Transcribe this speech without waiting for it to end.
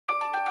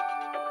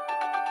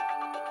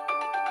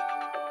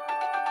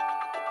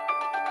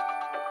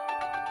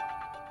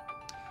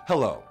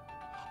Hello,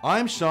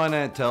 I'm Sean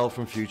Antel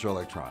from Future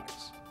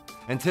Electronics,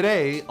 and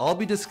today I'll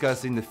be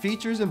discussing the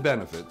features and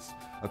benefits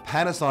of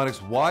Panasonic's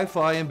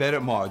Wi-Fi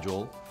embedded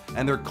module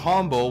and their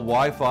combo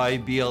Wi-Fi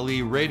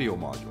BLE radio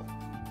module.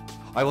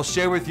 I will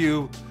share with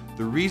you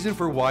the reason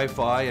for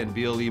Wi-Fi and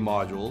BLE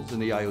modules in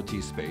the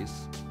IoT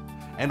space,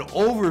 an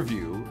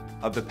overview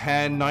of the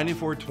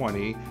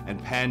PAN9420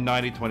 and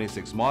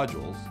PAN9026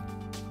 modules,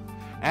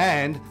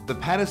 and the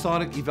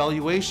Panasonic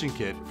evaluation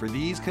kit for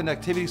these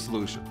connectivity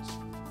solutions.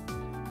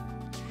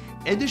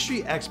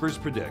 Industry experts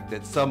predict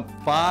that some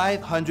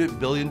 500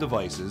 billion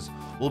devices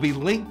will be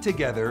linked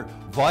together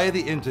via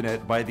the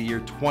internet by the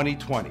year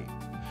 2020,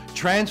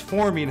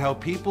 transforming how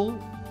people,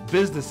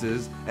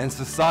 businesses, and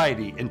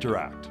society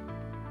interact.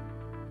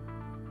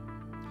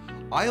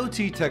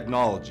 IoT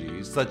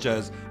technologies such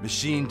as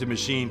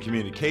machine-to-machine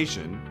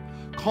communication,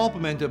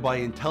 complemented by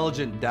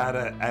intelligent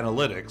data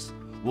analytics,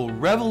 will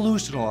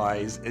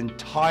revolutionize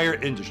entire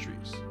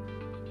industries.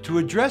 To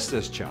address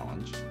this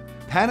challenge,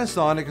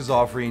 Panasonic is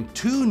offering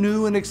two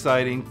new and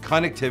exciting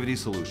connectivity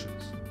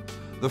solutions.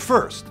 The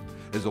first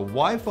is a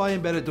Wi-Fi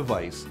embedded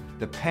device,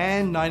 the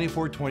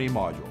PAN9420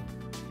 Module.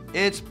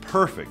 It's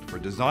perfect for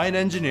design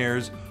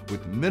engineers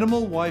with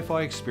minimal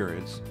Wi-Fi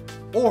experience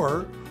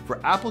or for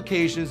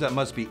applications that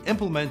must be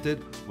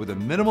implemented with a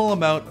minimal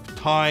amount of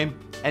time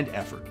and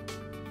effort.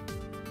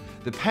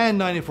 The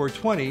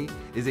PAN9420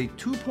 is a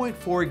 2.4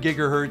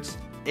 GHz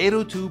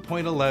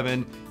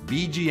 802.11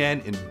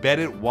 BGN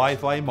embedded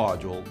Wi-Fi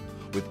module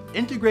with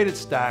integrated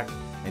stack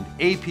and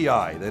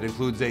API that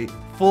includes a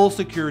full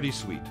security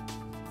suite.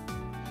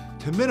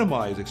 To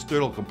minimize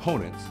external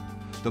components,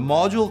 the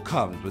module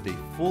comes with a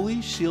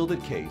fully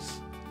shielded case,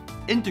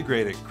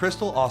 integrated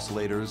crystal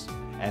oscillators,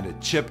 and a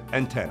chip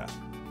antenna.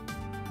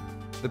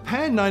 The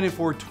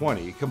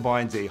PAN9420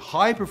 combines a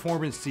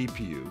high-performance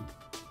CPU,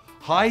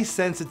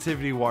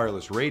 high-sensitivity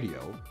wireless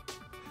radio,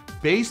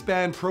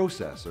 baseband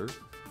processor,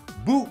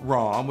 boot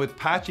ROM with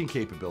patching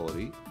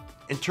capability,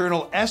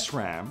 internal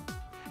SRAM,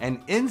 and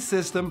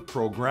in-system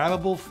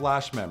programmable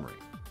flash memory.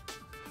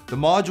 The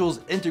module's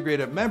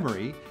integrated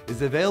memory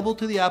is available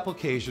to the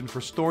application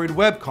for storing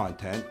web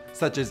content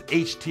such as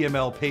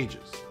HTML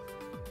pages.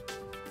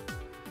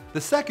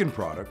 The second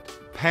product,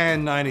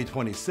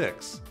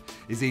 PAN9026,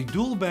 is a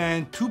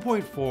dual-band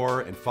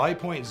 2.4 and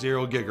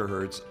 5.0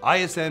 GHz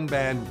ISN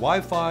band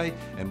Wi-Fi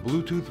and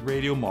Bluetooth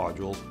radio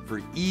module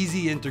for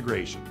easy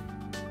integration.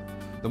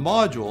 The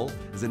module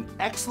is an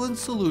excellent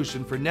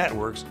solution for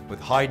networks with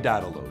high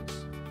data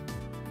loads.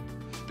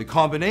 The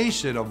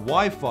combination of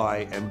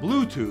Wi-Fi and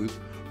Bluetooth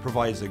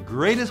provides the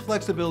greatest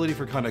flexibility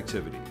for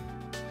connectivity.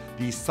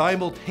 The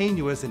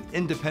simultaneous and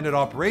independent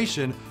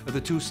operation of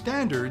the two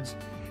standards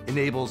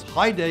enables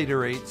high data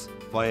rates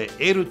via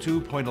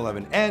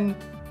 802.11n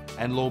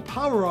and low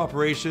power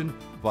operation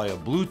via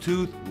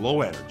Bluetooth Low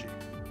Energy.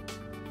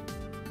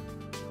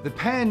 The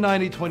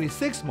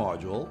PAN9026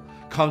 module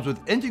comes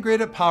with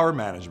integrated power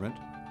management,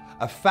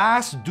 a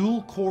fast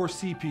dual-core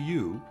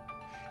CPU,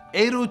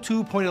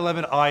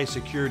 802.11i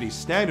security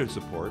standard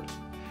support,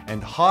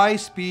 and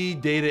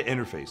high-speed data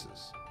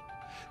interfaces.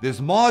 This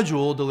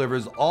module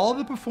delivers all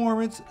the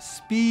performance,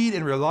 speed,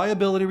 and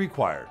reliability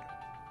required.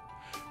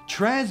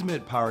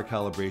 Transmit power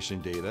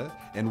calibration data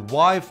and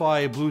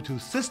Wi-Fi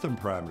Bluetooth system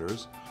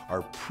parameters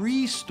are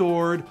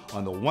pre-stored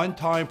on the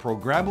one-time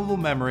programmable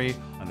memory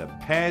on the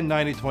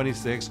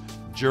PAN9026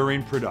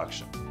 during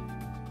production.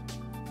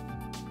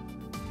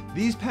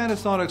 These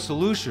Panasonic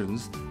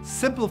solutions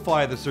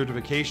simplify the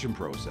certification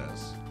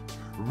process,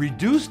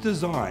 reduce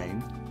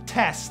design,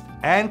 test,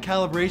 and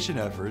calibration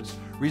efforts,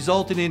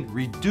 resulting in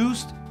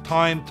reduced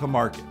time to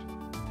market.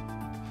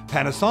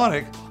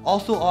 Panasonic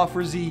also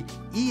offers the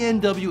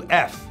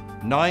ENWF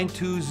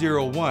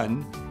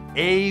 9201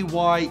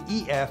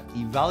 AYEF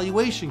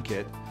evaluation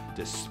kit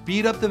to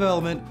speed up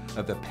development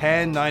of the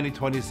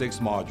PAN9026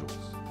 modules.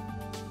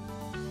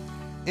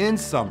 In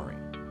summary,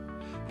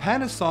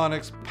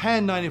 Panasonic's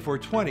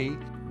PAN9420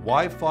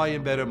 Wi-Fi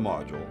embedded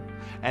module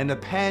and the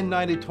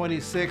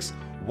PAN9026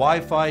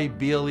 Wi-Fi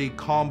BLE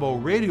combo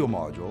radio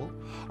module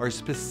are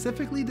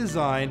specifically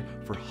designed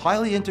for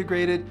highly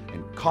integrated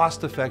and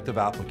cost-effective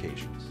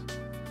applications.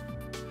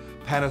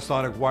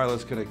 Panasonic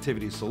wireless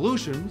connectivity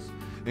solutions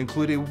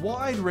include a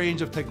wide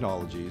range of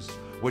technologies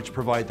which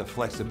provide the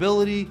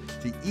flexibility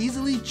to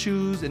easily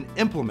choose and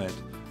implement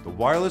the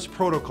wireless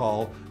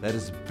protocol that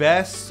is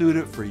best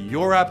suited for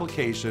your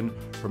application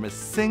from a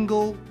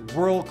single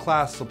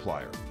world-class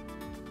supplier.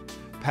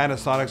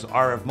 Panasonic's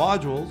RF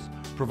modules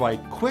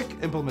provide quick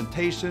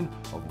implementation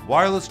of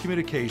wireless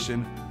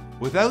communication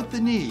without the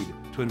need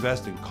to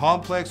invest in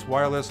complex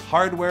wireless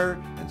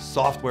hardware and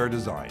software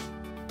design.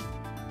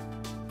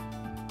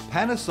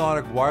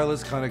 Panasonic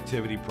wireless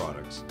connectivity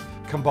products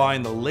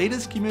combine the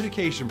latest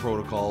communication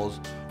protocols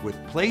with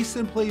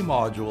place-and-play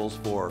modules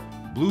for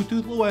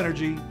Bluetooth Low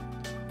Energy,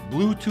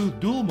 Bluetooth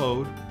Dual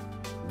Mode,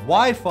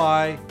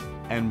 Wi-Fi,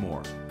 and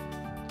more.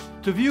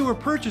 To view or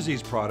purchase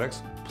these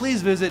products,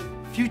 please visit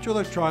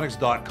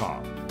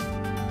futureelectronics.com.